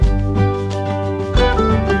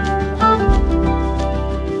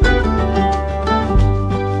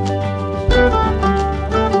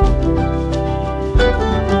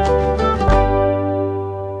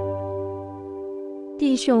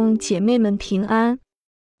姐妹们平安。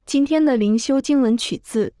今天的灵修经文取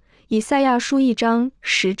自以赛亚书1章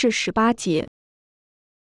10至18节。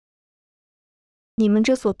你们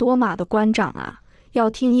这所多玛的官长啊，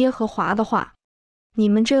要听耶和华的话；你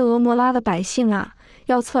们这俄摩拉的百姓啊，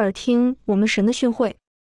要侧耳听我们神的训诲。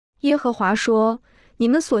耶和华说：你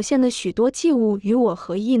们所献的许多祭物与我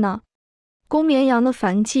何异呢？公绵羊的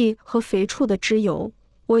燔祭和肥畜的脂油，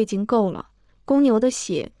我已经够了；公牛的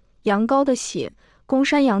血、羊羔的血、公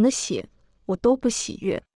山羊的血，我都不喜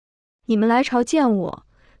悦。你们来朝见我，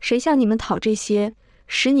谁向你们讨这些，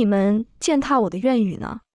使你们践踏我的愿语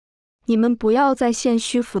呢？你们不要再献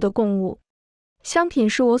虚浮的供物。香品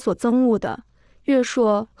是我所憎恶的，月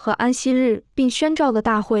朔和安息日并宣召的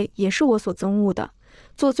大会也是我所憎恶的。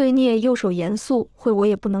做罪孽又守严肃会，我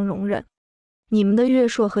也不能容忍。你们的月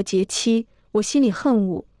朔和节期，我心里恨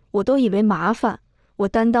恶，我都以为麻烦，我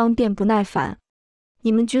担当便不耐烦。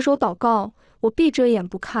你们举手祷告，我闭着眼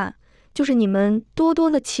不看；就是你们多多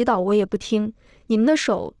的祈祷，我也不听。你们的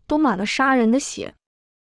手都满了杀人的血。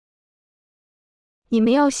你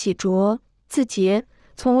们要洗濯自洁，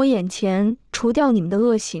从我眼前除掉你们的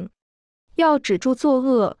恶行，要止住作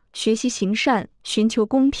恶，学习行善，寻求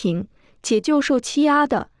公平，解救受欺压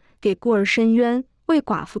的，给孤儿伸冤，为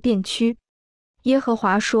寡妇辩屈。耶和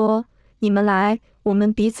华说：你们来，我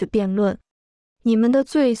们彼此辩论。你们的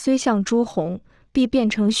罪虽像朱红，必变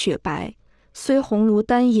成雪白；虽红如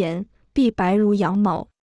丹颜，必白如羊毛。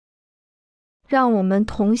让我们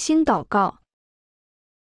同心祷告。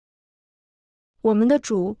我们的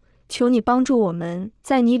主，求你帮助我们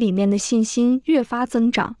在你里面的信心越发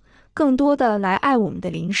增长，更多的来爱我们的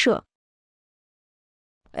邻舍。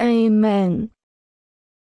Amen。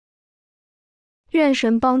愿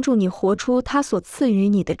神帮助你活出他所赐予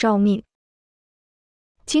你的召命。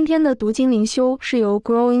今天的读经灵修是由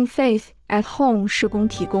Growing Faith at Home 事工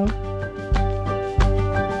提供。